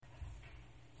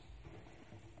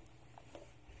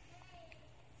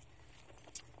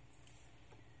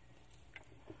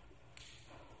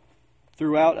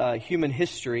Throughout human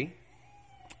history,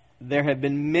 there have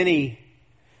been many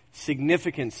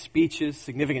significant speeches,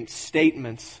 significant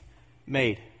statements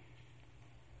made.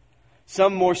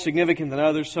 Some more significant than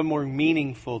others, some more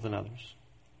meaningful than others.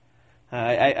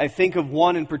 I think of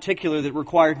one in particular that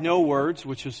required no words,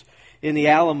 which was in the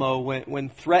Alamo when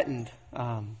threatened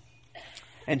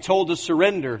and told to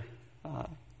surrender.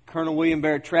 Colonel William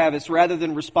Barrett Travis, rather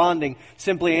than responding,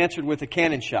 simply answered with a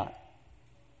cannon shot.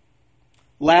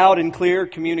 Loud and clear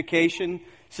communication,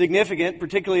 significant,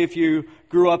 particularly if you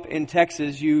grew up in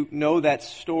Texas, you know that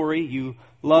story, you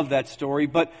love that story,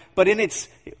 but in its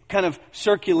kind of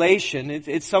circulation,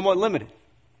 it's somewhat limited.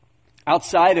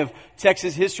 Outside of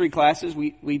Texas history classes,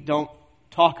 we don't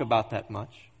talk about that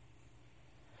much.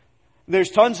 There's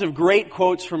tons of great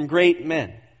quotes from great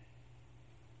men.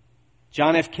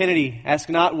 John F. Kennedy, ask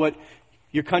not what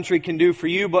your country can do for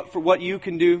you, but for what you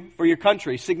can do for your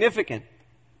country. Significant.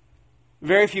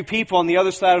 Very few people on the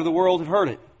other side of the world have heard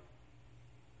it.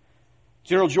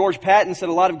 General George Patton said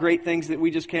a lot of great things that we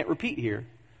just can't repeat here.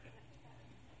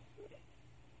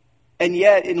 And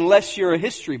yet, unless you're a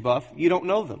history buff, you don't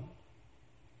know them.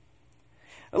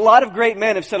 A lot of great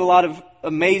men have said a lot of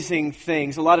amazing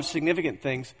things, a lot of significant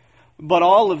things, but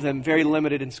all of them very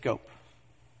limited in scope.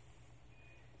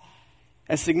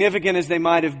 As significant as they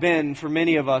might have been for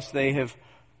many of us, they have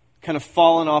kind of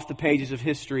fallen off the pages of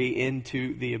history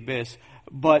into the abyss.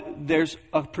 But there's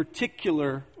a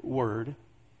particular word,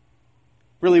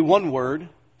 really one word,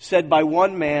 said by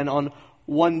one man on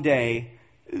one day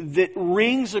that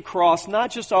rings across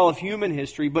not just all of human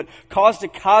history, but caused a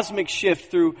cosmic shift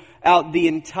throughout the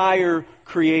entire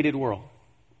created world.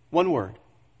 One word.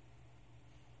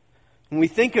 When we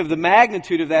think of the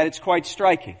magnitude of that, it's quite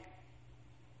striking.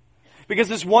 Because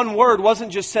this one word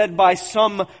wasn't just said by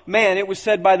some man, it was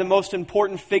said by the most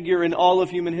important figure in all of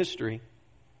human history.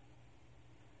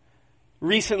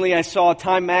 Recently I saw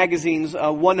Time Magazine's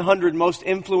 100 most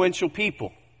influential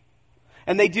people.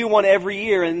 And they do one every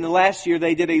year, and the last year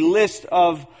they did a list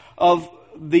of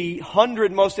the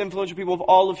 100 most influential people of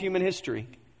all of human history.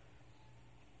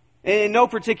 In no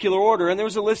particular order, and there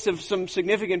was a list of some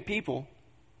significant people,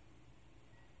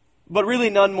 but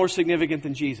really none more significant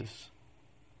than Jesus.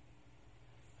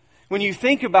 When you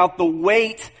think about the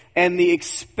weight and the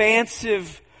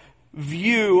expansive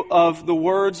view of the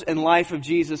words and life of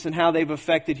Jesus and how they've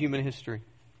affected human history,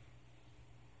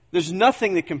 there's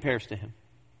nothing that compares to Him.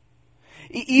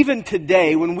 Even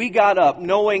today, when we got up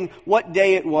knowing what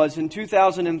day it was in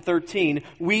 2013,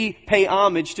 we pay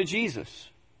homage to Jesus.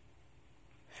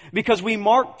 Because we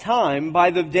mark time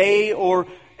by the day or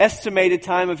estimated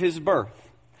time of His birth.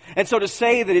 And so to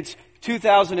say that it's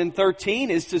 2013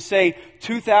 is to say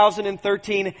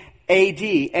 2013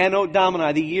 A.D., Anno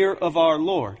Domini, the year of our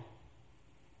Lord.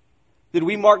 That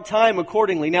we mark time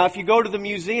accordingly. Now, if you go to the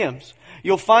museums,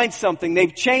 you'll find something.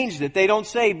 They've changed it. They don't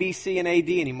say B.C. and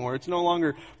A.D. anymore. It's no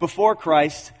longer before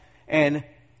Christ and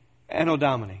Anno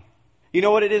Domini. You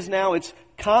know what it is now? It's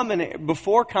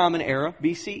before Common Era,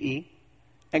 BCE,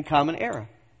 and Common Era.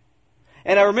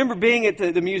 And I remember being at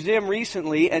the museum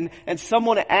recently and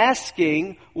someone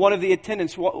asking one of the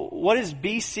attendants, what is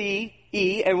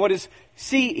BCE and what is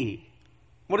CE?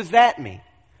 What does that mean?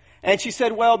 And she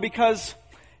said, well, because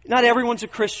not everyone's a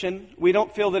Christian, we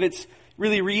don't feel that it's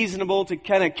really reasonable to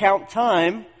kind of count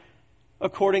time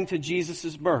according to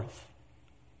Jesus' birth.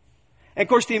 And of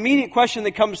course, the immediate question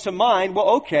that comes to mind,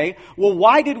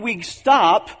 why did we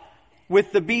stop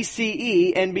with the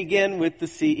BCE and begin with the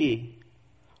CE?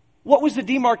 What was the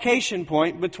demarcation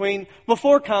point between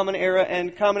before Common Era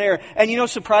and Common Era? And you know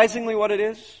surprisingly what it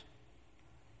is?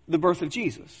 The birth of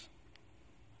Jesus.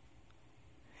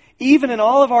 Even in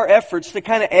all of our efforts to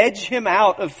kind of edge Him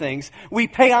out of things, we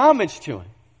pay homage to Him.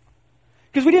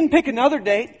 Because we didn't pick another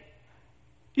date.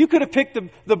 You could have picked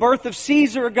the birth of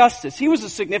Caesar Augustus. He was a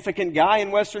significant guy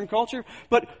in Western culture.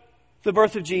 But the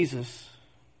birth of Jesus,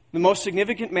 the most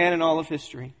significant man in all of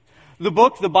history. The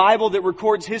book, the Bible, that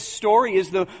records His story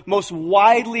is the most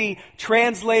widely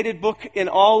translated book in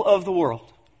all of the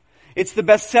world. It's the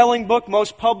best-selling book,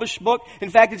 most published book. In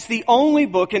fact, it's the only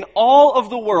book in all of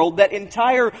the world that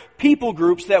entire people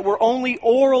groups that were only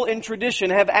oral in tradition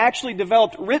have actually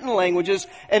developed written languages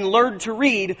and learned to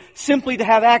read simply to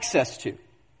have access to.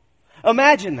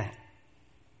 Imagine that.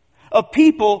 A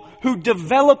people who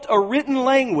developed a written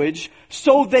language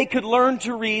so they could learn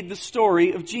to read the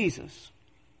story of Jesus.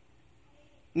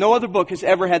 No other book has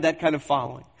ever had that kind of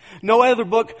following. No other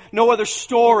book, no other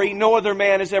story, no other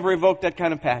man has ever evoked that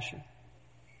kind of passion.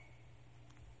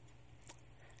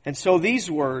 And so these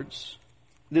words,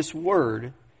 this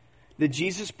word that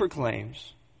Jesus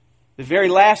proclaims, the very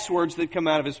last words that come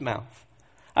out of His mouth,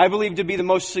 I believe to be the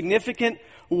most significant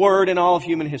word in all of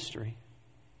human history.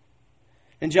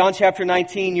 In John chapter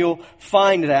 19, you'll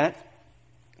find that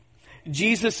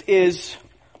Jesus is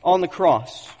on the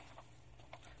cross.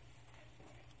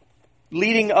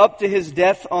 Leading up to his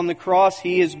death on the cross,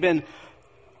 he has been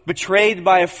betrayed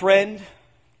by a friend,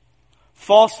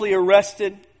 falsely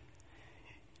arrested.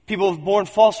 People have borne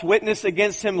false witness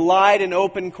against him, lied in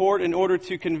open court in order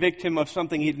to convict him of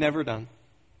something he'd never done.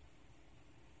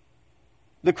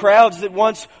 The crowds that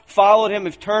once followed him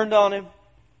have turned on him.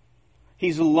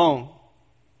 He's alone.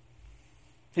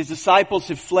 His disciples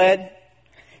have fled.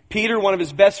 Peter, one of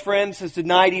his best friends, has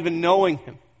denied even knowing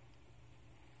him.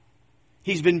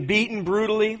 He's been beaten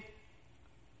brutally.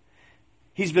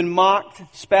 He's been mocked,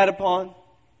 spat upon.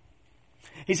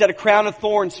 He's had a crown of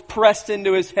thorns pressed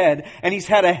into his head, and he's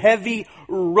had a heavy,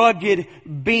 rugged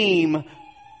beam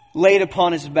laid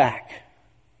upon his back.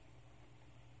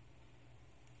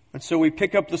 And so we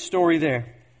pick up the story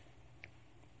there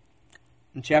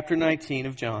in chapter 19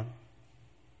 of John,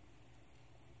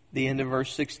 the end of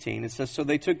verse 16. It says, "So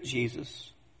they took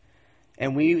Jesus,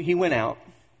 and he went out,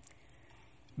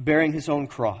 bearing his own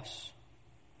cross,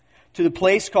 to the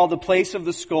place called the place of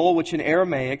the skull, which in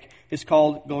Aramaic is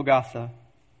called Golgotha.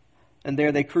 And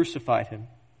there they crucified him,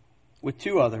 with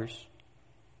two others,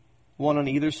 one on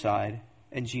either side,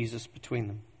 and Jesus between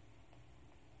them."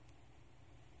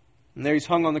 And there he's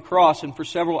hung on the cross, and for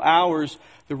several hours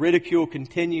the ridicule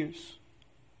continues.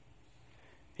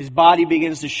 His body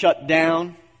begins to shut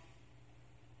down.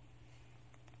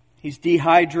 He's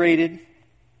dehydrated,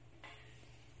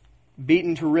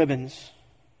 beaten to ribbons,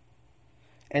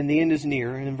 and the end is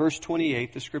near. And in verse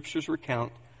 28, the Scriptures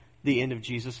recount the end of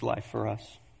Jesus' life for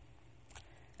us.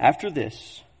 "After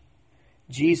this,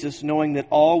 Jesus, knowing that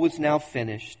all was now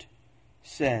finished,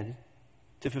 said,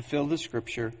 to fulfill the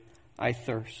Scripture, 'I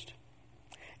thirst.'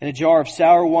 And a jar of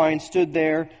sour wine stood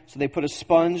there, so they put a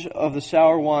sponge of the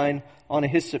sour wine on a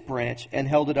hyssop branch and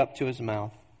held it up to his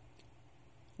mouth.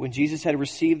 When Jesus had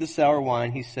received the sour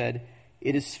wine, he said,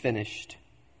 'It is finished.'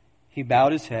 He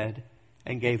bowed his head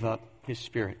and gave up his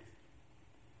spirit."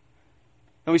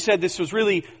 And we said this was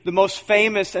really the most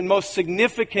famous and most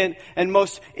significant and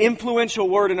most influential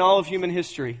word in all of human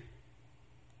history.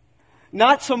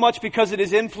 Not so much because it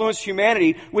has influenced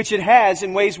humanity, which it has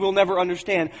in ways we'll never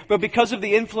understand, but because of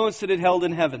the influence that it held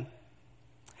in heaven.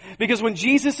 Because when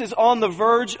Jesus is on the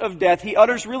verge of death, he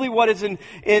utters really what is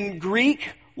in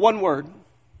Greek one word.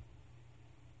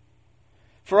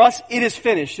 For us, it is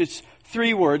finished. It's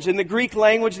three words. In the Greek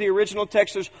language, the original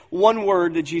text, there's one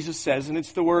word that Jesus says, and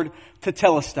it's the word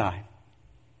tetelestai.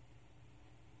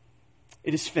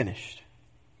 It is finished.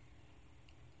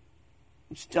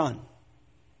 It's done.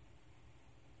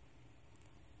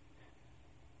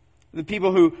 The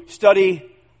people who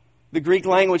study the Greek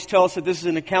language tell us that this is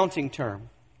an accounting term.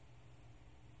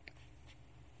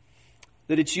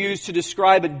 That it's used to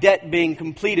describe a debt being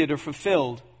completed or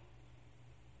fulfilled,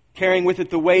 carrying with it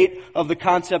the weight of the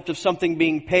concept of something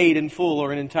being paid in full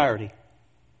or in entirety.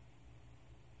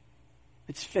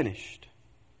 It's finished.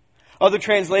 Other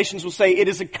translations will say it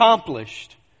is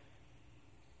accomplished.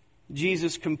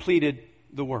 Jesus completed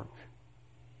the work.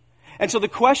 And so the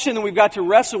question that we've got to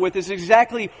wrestle with is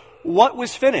exactly what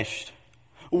was finished?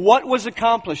 What was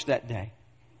accomplished that day?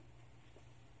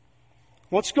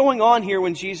 What's going on here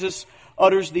when Jesus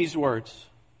utters these words?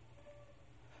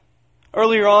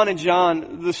 Earlier on in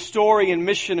John, the story and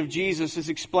mission of Jesus is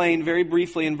explained very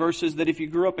briefly in verses that if you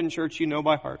grew up in church, you know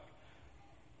by heart.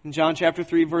 In John chapter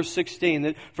 3, verse 16,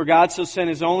 that for God so sent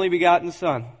his only begotten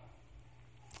Son,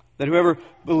 that whoever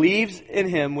believes in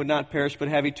him would not perish but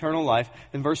have eternal life.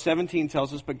 And verse 17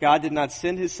 tells us, but God did not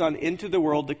send his Son into the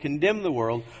world to condemn the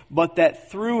world, but that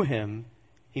through him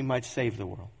he might save the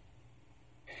world.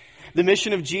 The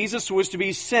mission of Jesus was to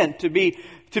be sent, to be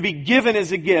given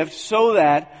as a gift so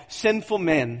that sinful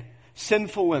men,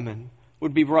 sinful women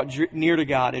would be brought near to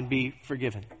God and be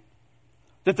forgiven.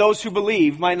 That those who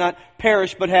believe might not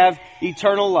perish but have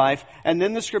eternal life. And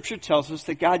then the Scripture tells us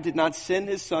that God did not send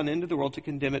his Son into the world to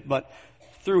condemn it, but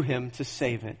through him to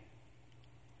save it.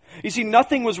 You see,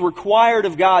 nothing was required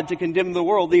of God to condemn the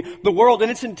world. The world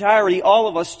in its entirety, all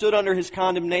of us, stood under his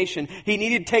condemnation. He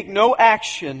needed take no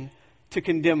action to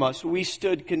condemn us. We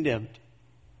stood condemned.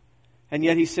 And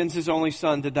yet he sends his only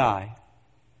Son to die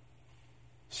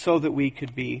so that we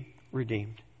could be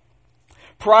redeemed.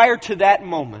 Prior to that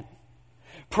moment,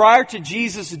 prior to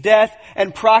Jesus' death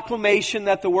and proclamation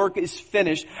that the work is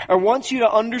finished, I want you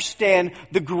to understand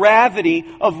the gravity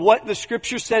of what the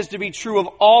Scripture says to be true of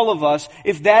all of us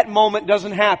if that moment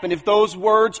doesn't happen, if those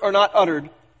words are not uttered.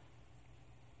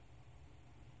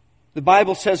 The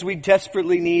Bible says we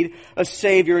desperately need a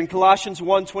Savior. In Colossians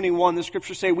 1:21, the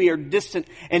Scriptures say we are distant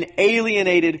and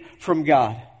alienated from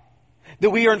God. That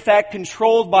we are in fact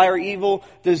controlled by our evil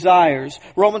desires.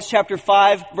 Romans chapter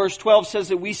 5 verse 12 says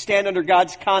that we stand under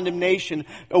God's condemnation,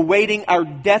 awaiting our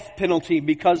death penalty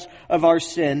because of our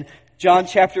sin. John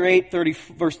chapter 8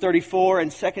 verse 34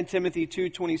 and 2 Timothy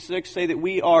 2:26 say that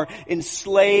we are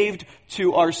enslaved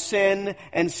to our sin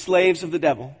and slaves of the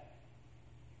devil.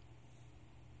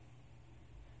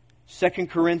 2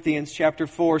 Corinthians chapter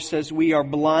 4 says we are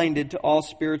blinded to all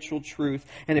spiritual truth.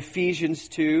 And Ephesians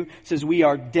 2 says we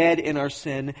are dead in our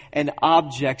sin and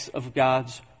objects of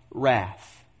God's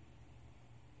wrath.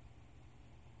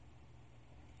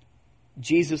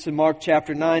 Jesus in Mark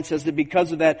chapter 9 says that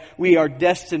because of that we are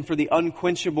destined for the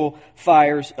unquenchable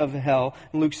fires of hell.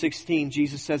 In Luke 16,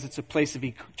 Jesus says it's a place of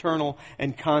eternal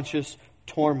and conscious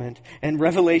torment. And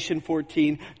Revelation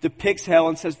 14 depicts hell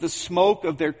and says the smoke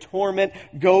of their torment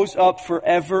goes up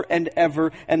forever and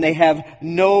ever, and they have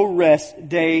no rest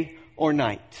day or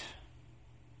night.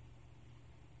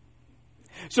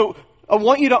 So I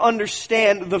want you to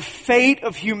understand the fate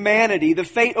of humanity, the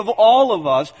fate of all of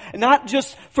us, not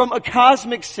just from a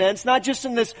cosmic sense, not just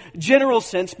in this general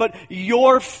sense, but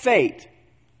your fate.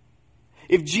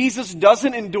 If Jesus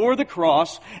doesn't endure the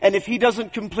cross and if He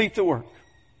doesn't complete the work.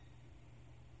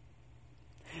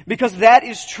 Because that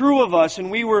is true of us, and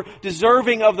we were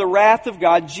deserving of the wrath of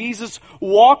God. Jesus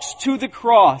walks to the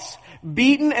cross,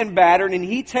 beaten and battered, and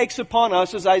He takes upon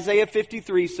us, as Isaiah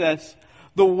 53 says,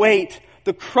 the weight,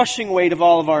 the crushing weight of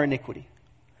all of our iniquity.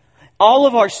 All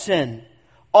of our sin,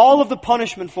 all of the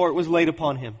punishment for it was laid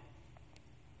upon Him.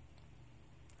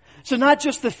 So not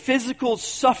just the physical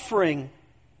suffering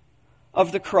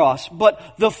of the cross,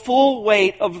 but the full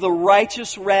weight of the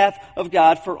righteous wrath of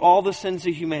God for all the sins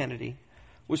of humanity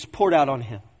was poured out on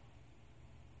Him.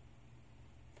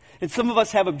 And some of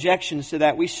us have objections to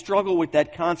that. We struggle with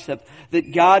that concept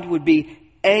that God would be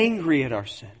angry at our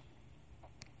sin.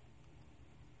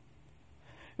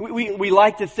 We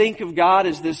like to think of God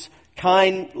as this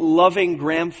kind, loving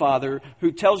grandfather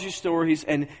who tells you stories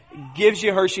and gives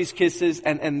you Hershey's Kisses,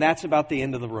 and that's about the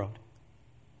end of the road.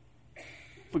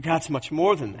 But God's much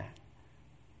more than that.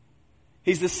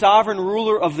 He's the sovereign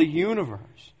ruler of the universe.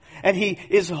 And He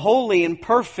is holy and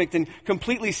perfect and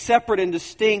completely separate and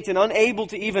distinct and unable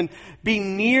to even be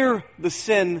near the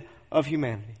sin of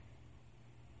humanity.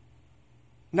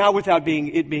 Not without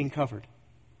it being covered.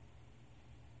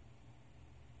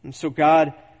 And so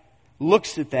God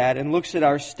looks at that and looks at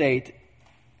our state,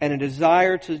 and a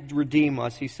desire to redeem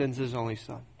us, He sends His only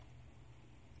Son,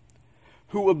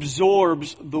 who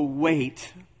absorbs the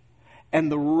weight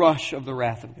and the rush of the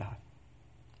wrath of God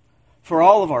for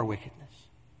all of our wickedness.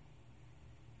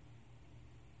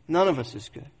 None of us is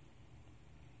good.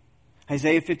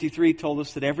 Isaiah 53 told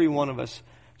us that every one of us,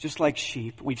 just like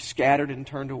sheep, we've scattered and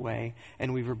turned away,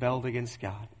 and we've rebelled against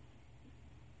God.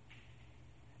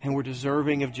 And we're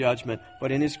deserving of judgment,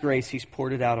 but in His grace, He's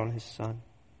poured it out on His Son.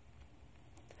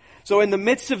 So in the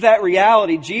midst of that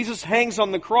reality, Jesus hangs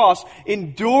on the cross,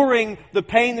 enduring the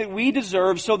pain that we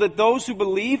deserve so that those who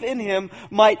believe in Him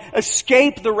might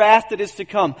escape the wrath that is to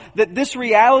come. That this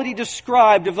reality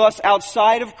described of us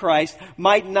outside of Christ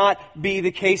might not be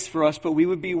the case for us, but we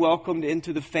would be welcomed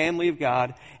into the family of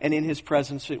God and in His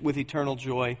presence with eternal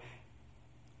joy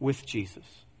with Jesus.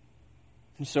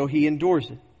 And so He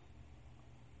endures it.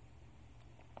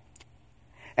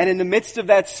 And in the midst of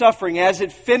that suffering, as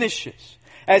it finishes,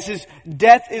 as His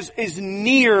death is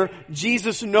near,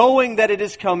 Jesus, knowing that it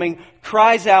is coming,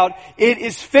 cries out, "It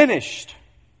is finished."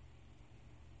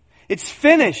 It's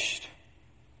finished.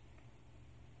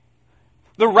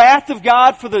 The wrath of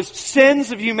God for the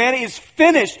sins of humanity is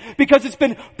finished because it's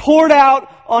been poured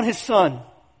out on His Son.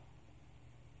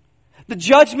 The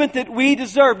judgment that we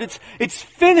deserved, it's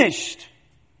finished.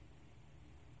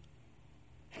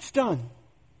 It's done.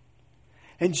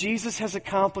 And Jesus has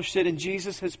accomplished it, and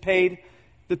Jesus has paid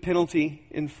the penalty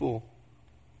in full.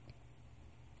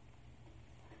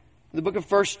 In the book of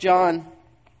 1 John,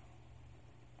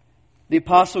 the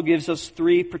apostle gives us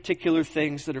three particular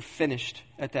things that are finished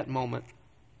at that moment.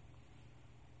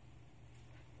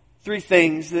 Three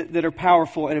things that are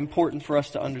powerful and important for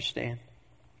us to understand.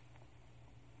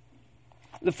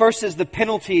 The first is the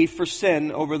penalty for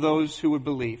sin over those who would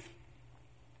believe.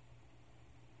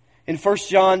 In 1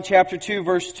 John chapter 2,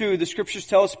 verse 2, the Scriptures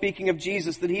tell us, speaking of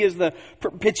Jesus, that He is the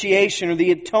propitiation or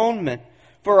the atonement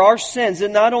for our sins,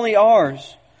 and not only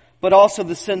ours, but also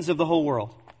the sins of the whole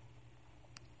world.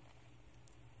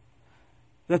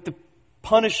 That the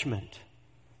punishment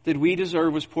that we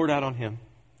deserve was poured out on Him.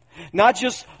 Not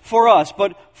just for us,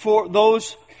 but for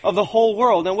those of the whole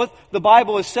world. And what the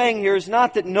Bible is saying here is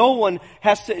not that no one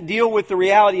has to deal with the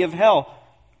reality of hell.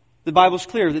 The Bible's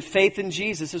clear that faith in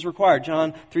Jesus is required.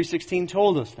 John 3:16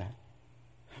 told us that.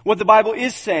 What the Bible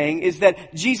is saying is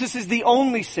that Jesus is the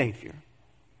only Savior.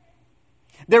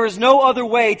 There is no other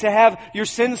way to have your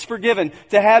sins forgiven,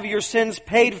 to have your sins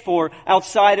paid for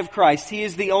outside of Christ. He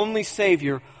is the only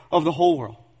Savior of the whole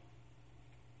world.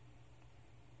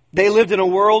 They lived in a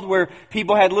world where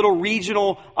people had little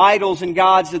regional idols and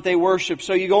gods that they worshiped.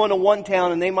 So you go into one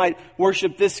town and they might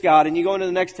worship this god, and you go into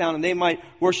the next town and they might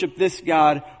worship this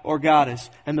god or goddess.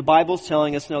 And the Bible's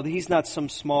telling us, no, that He's not some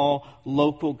small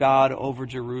local god over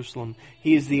Jerusalem.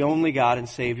 He is the only God and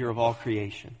Savior of all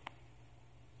creation.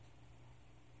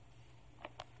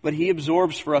 But He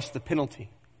absorbs for us the penalty.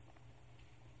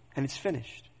 And it's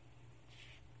finished.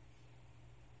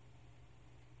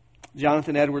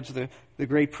 Jonathan Edwards, the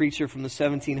great preacher from the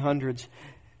 1700s,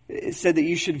 said that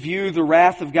you should view the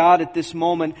wrath of God at this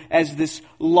moment as this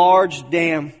large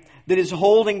dam that is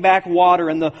holding back water,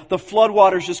 and the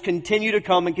floodwaters just continue to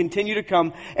come and continue to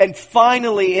come. And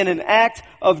finally, in an act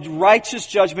of righteous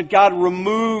judgment, God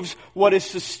removes what is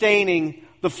sustaining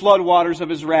the floodwaters of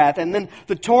His wrath. And then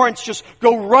the torrents just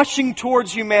go rushing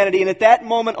towards humanity. And at that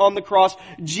moment on the cross,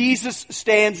 Jesus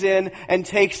stands in and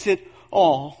takes it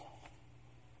all.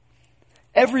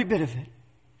 Every bit of it.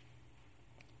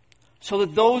 So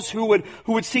that those who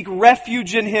would seek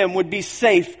refuge in Him would be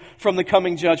safe from the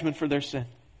coming judgment for their sin.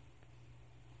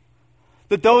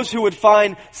 That those who would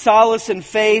find solace and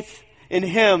faith in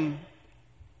Him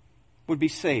would be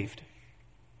saved.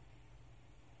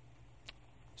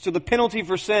 So the penalty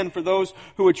for sin for those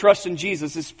who would trust in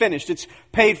Jesus is finished. It's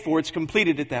paid for. It's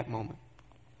completed at that moment.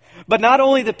 But not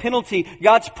only the penalty,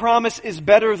 God's promise is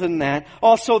better than that.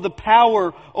 Also the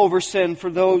power over sin for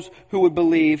those who would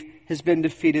believe has been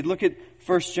defeated. Look at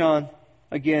 1 John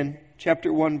again,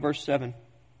 chapter 1, verse 7.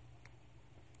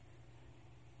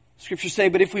 Scriptures say,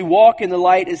 "But if we walk in the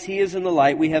light as He is in the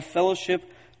light, we have fellowship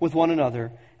with one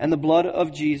another, and the blood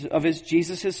of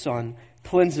Jesus His Son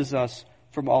cleanses us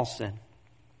from all sin."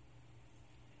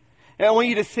 And I want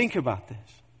you to think about this.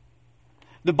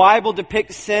 The Bible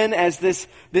depicts sin as this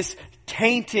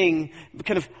tainting,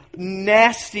 kind of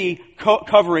nasty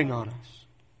covering on us.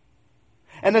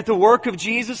 And that the work of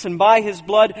Jesus and by His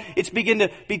blood, it's begin to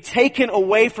be taken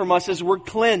away from us as we're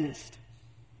cleansed.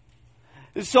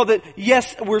 So that,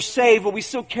 yes, we're saved, but we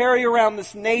still carry around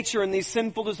this nature and these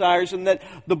sinful desires, and that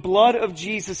the blood of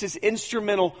Jesus is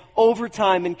instrumental over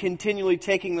time in continually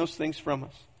taking those things from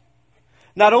us.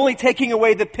 Not only taking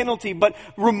away the penalty, but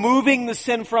removing the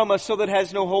sin from us so that it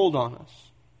has no hold on us.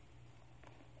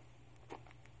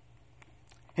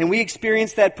 And we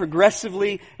experience that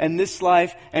progressively in this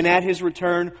life, and at His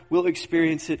return, we'll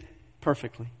experience it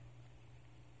perfectly.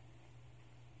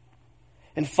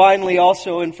 And finally,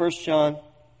 also in 1 John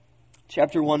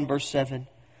chapter 1, verse 7,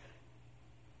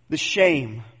 the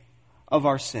shame of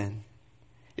our sin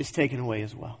is taken away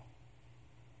as well.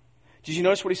 Did you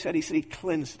notice what He said? He said He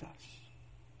cleansed us.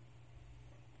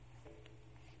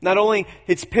 Not only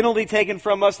its penalty taken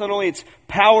from us, not only its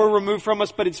power removed from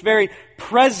us, but its very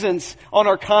presence on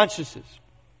our consciences.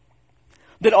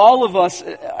 That all of us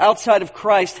outside of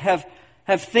Christ have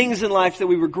things in life that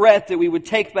we regret, that we would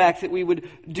take back, that we would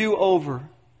do over.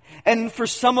 And for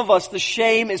some of us, the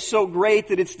shame is so great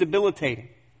that it's debilitating.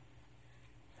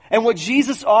 And what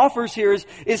Jesus offers here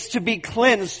is to be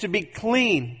cleansed, to be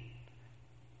clean.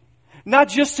 Not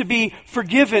just to be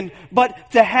forgiven,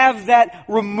 but to have that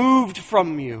removed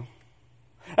from you.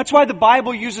 That's why the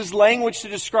Bible uses language to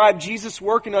describe Jesus'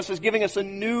 work in us as giving us a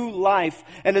new life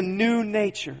and a new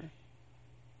nature.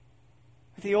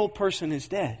 The old person is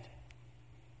dead,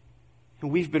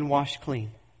 and we've been washed clean.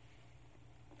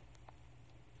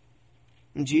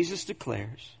 And Jesus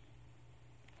declares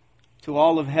to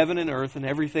all of heaven and earth and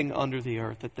everything under the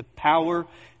earth that the power,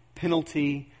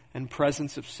 penalty, and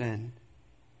presence of sin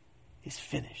is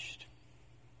finished.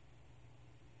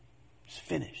 It's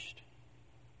finished.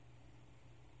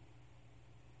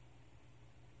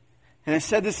 And I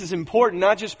said this is important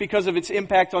not just because of its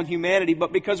impact on humanity,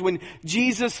 but because when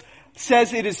Jesus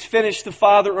says it is finished, the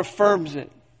Father affirms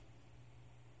it.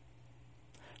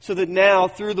 So that now,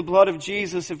 through the blood of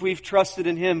Jesus, if we've trusted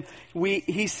in Him,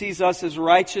 He sees us as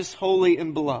righteous, holy,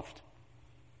 and beloved.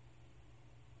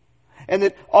 And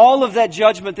that all of that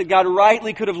judgment that God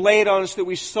rightly could have laid on us that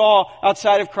we saw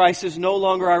outside of Christ is no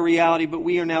longer our reality, but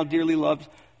we are now dearly loved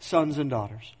sons and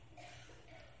daughters.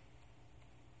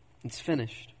 It's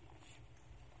finished.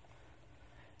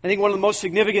 I think one of the most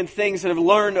significant things that I've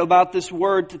learned about this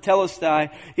word, tetelestai,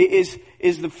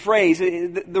 is the phrase.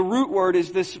 The root word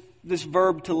is this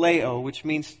verb teleo, which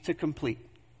means to complete.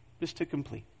 just to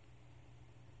complete.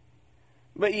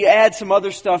 But you add some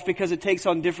other stuff because it takes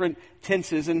on different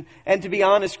tenses. And to be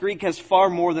honest, Greek has far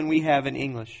more than we have in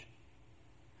English,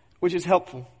 which is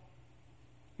helpful.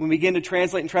 When we begin to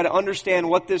translate and try to understand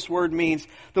what this word means,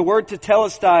 the word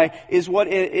tetelestai is what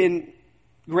in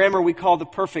grammar we call the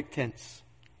perfect tense,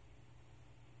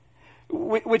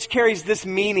 which carries this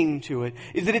meaning to it,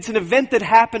 is that it's an event that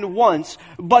happened once,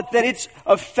 but that its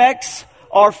effects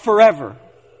are forever.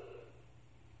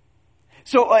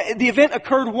 So the event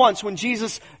occurred once when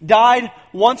Jesus died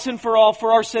once and for all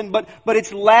for our sin, but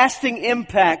its lasting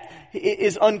impact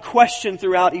is unquestioned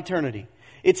throughout eternity.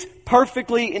 It's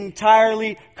perfectly,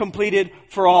 entirely completed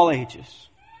for all ages.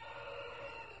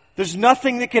 There's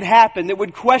nothing that could happen that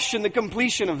would question the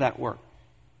completion of that work.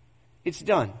 It's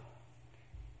done.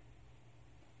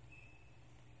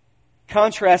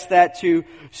 Contrast that to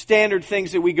standard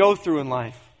things that we go through in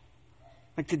life.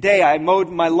 Like today I mowed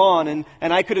my lawn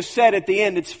and I could have said at the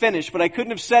end it's finished, but I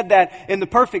couldn't have said that in the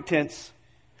perfect tense.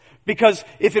 Because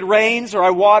if it rains or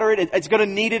I water it, it's going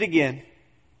to need it again.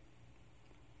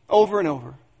 Over and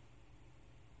over.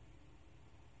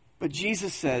 But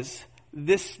Jesus says,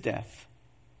 this death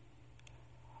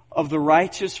of the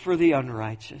righteous for the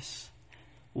unrighteous,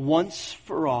 once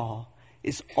for all,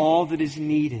 is all that is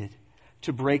needed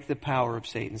to break the power of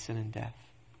Satan, sin, and death.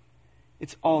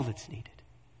 It's all that's needed.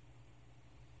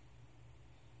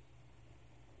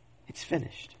 It's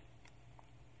finished.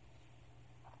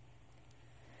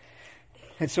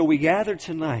 And so we gather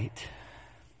tonight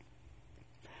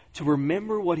to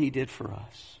remember what He did for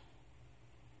us.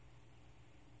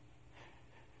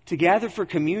 To gather for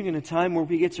communion, a time where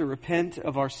we get to repent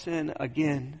of our sin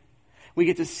again. We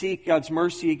get to seek God's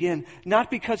mercy again, not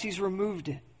because He's removed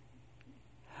it,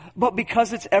 but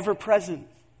because it's ever present.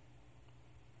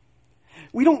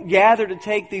 We don't gather to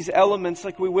take these elements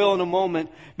like we will in a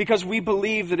moment because we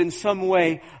believe that in some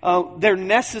way they're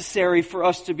necessary for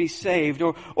us to be saved,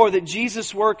 or that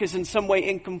Jesus' work is in some way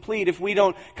incomplete if we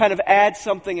don't kind of add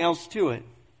something else to it.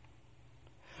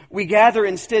 We gather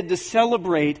instead to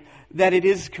celebrate that it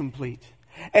is complete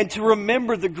and to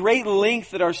remember the great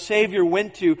length that our Savior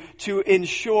went to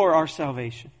ensure our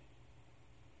salvation.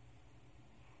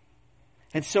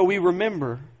 And so we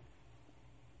remember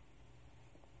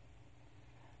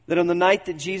that on the night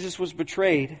that Jesus was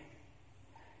betrayed,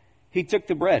 He took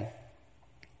the bread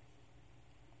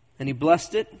and He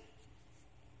blessed it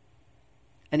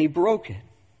and He broke it.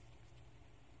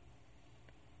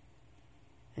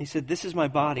 And He said, "This is my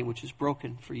body which is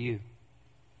broken for you."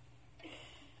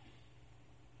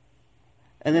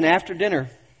 And then after dinner,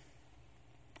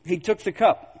 He took the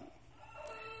cup.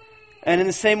 And in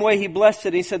the same way He blessed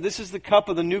it. He said, "This is the cup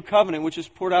of the new covenant which is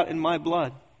poured out in my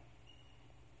blood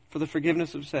for the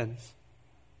forgiveness of sins."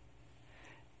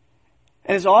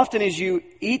 And as often as you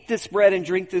eat this bread and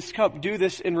drink this cup, do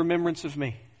this in remembrance of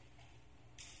me.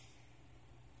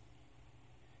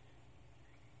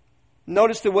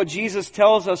 Notice that what Jesus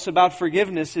tells us about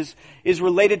forgiveness is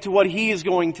related to what He is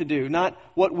going to do, not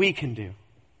what we can do.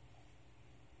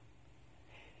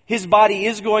 His body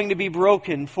is going to be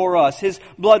broken for us. His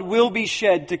blood will be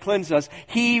shed to cleanse us.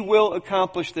 He will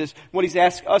accomplish this. What He's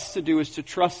asked us to do is to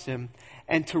trust Him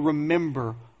and to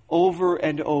remember over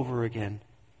and over again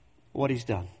what He's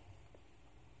done.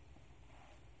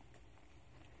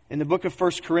 In the book of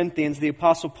 1 Corinthians, the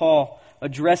Apostle Paul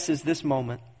addresses this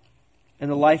moment in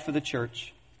the life of the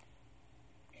church.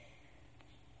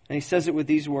 And he says it with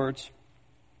these words: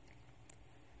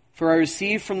 "For I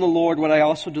received from the Lord what I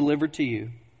also delivered to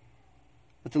you,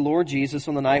 that the Lord Jesus,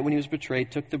 on the night when He was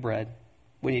betrayed, took the bread.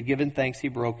 When He had given thanks, He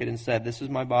broke it and said, 'This is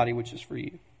my body which is for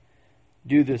you.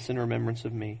 Do this in remembrance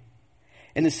of me.'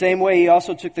 In the same way, He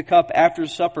also took the cup after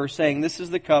supper, saying, 'This is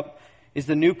the cup, is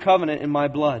the new covenant in my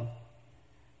blood.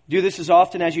 Do this as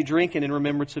often as you drink it in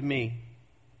remembrance of me.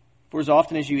 For as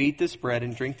often as you eat this bread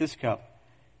and drink this cup,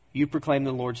 you proclaim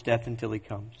the Lord's death until He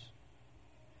comes.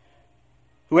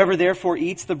 Whoever therefore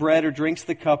eats the bread or drinks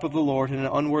the cup of the Lord in an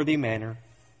unworthy manner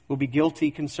will be guilty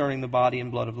concerning the body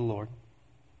and blood of the Lord.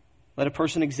 Let a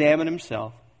person examine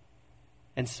himself,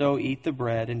 and so eat the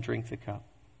bread and drink the cup.'"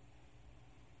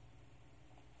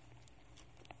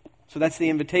 So that's the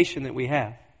invitation that we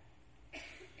have.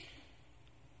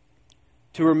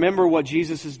 To remember what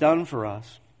Jesus has done for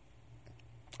us.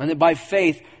 And that by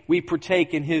faith we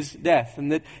partake in His death.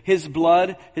 And that His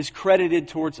blood is credited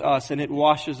towards us and it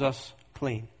washes us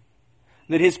clean.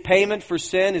 That His payment for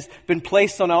sin has been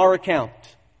placed on our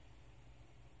account.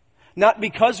 Not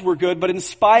because we're good, but in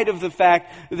spite of the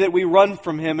fact that we run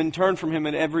from Him and turn from Him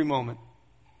at every moment.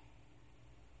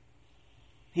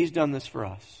 He's done this for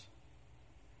us.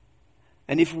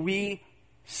 And if we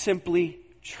simply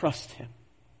trust Him.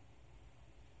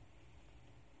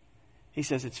 He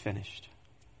says it's finished.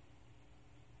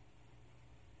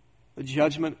 The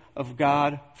judgment of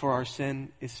God for our sin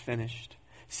is finished.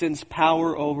 Sin's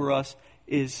power over us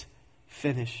is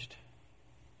finished.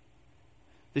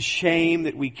 The shame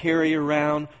that we carry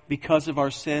around because of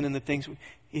our sin and the things,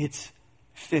 it's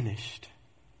finished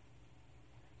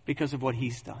because of what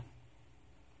He's done.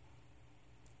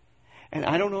 And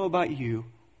I don't know about you,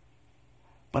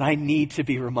 but I need to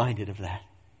be reminded of that.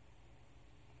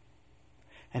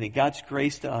 And in God's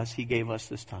grace to us, He gave us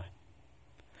this time.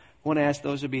 I want to ask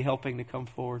those who be helping to come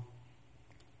forward.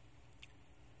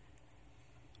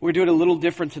 We're doing a little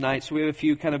different tonight, so we have a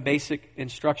few kind of basic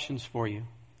instructions for you.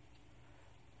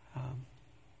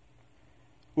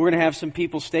 We're going to have some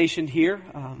people stationed here.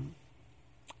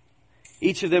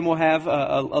 Each of them will have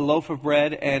a loaf of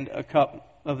bread and a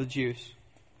cup of the juice.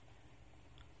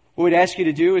 What we'd ask you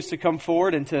to do is to come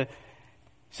forward and to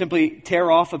simply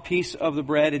tear off a piece of the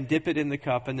bread and dip it in the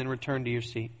cup and then return to your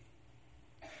seat.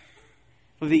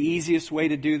 Well, the easiest way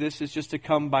to do this is just to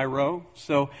come by row.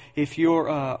 So if you're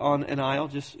on an aisle,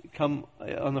 just come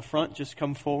on the front, just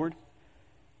come forward.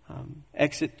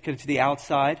 Exit to the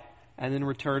outside and then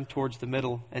return towards the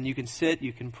middle. And you can sit,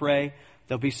 you can pray.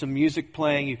 There'll be some music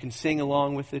playing. You can sing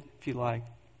along with it if you like.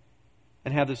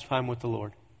 And have this time with the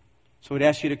Lord. So we'd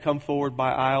ask you to come forward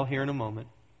by aisle here in a moment.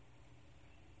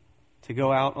 To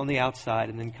go out on the outside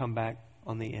and then come back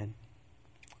on the end.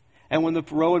 And when the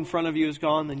row in front of you is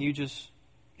gone, then you just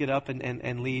get up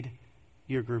and lead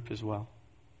your group as well.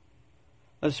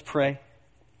 Let's pray.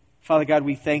 Father God,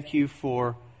 we thank you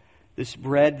for this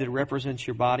bread that represents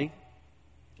your body.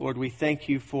 Lord, we thank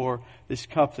you for this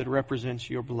cup that represents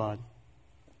your blood.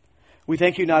 We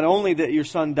thank you not only that your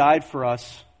Son died for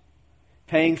us,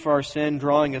 paying for our sin,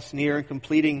 drawing us near, and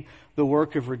completing the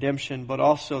work of redemption, but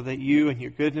also that you and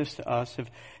your goodness to us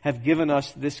have given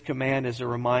us this command as a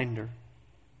reminder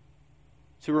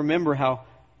to remember how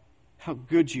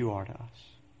good you are to us.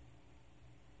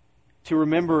 To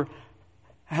remember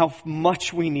how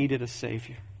much we needed a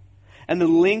Savior and the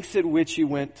lengths at which you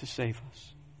went to save us.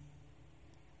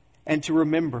 And to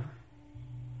remember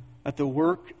that the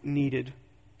work needed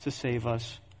to save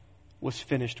us was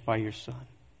finished by your Son.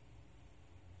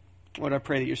 Lord, I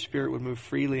pray that your Spirit would move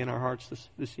freely in our hearts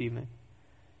this evening.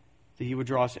 That He would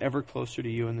draw us ever closer to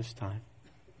you in this time.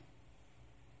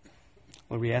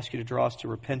 Lord, we ask you to draw us to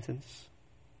repentance.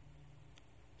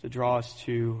 To draw us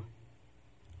to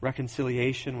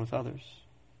reconciliation with others.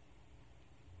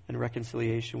 And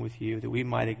reconciliation with you. That we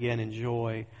might again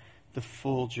enjoy the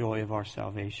full joy of our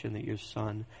salvation that your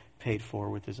Son paid for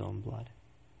with His own blood.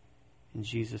 In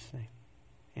Jesus' name,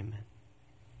 amen.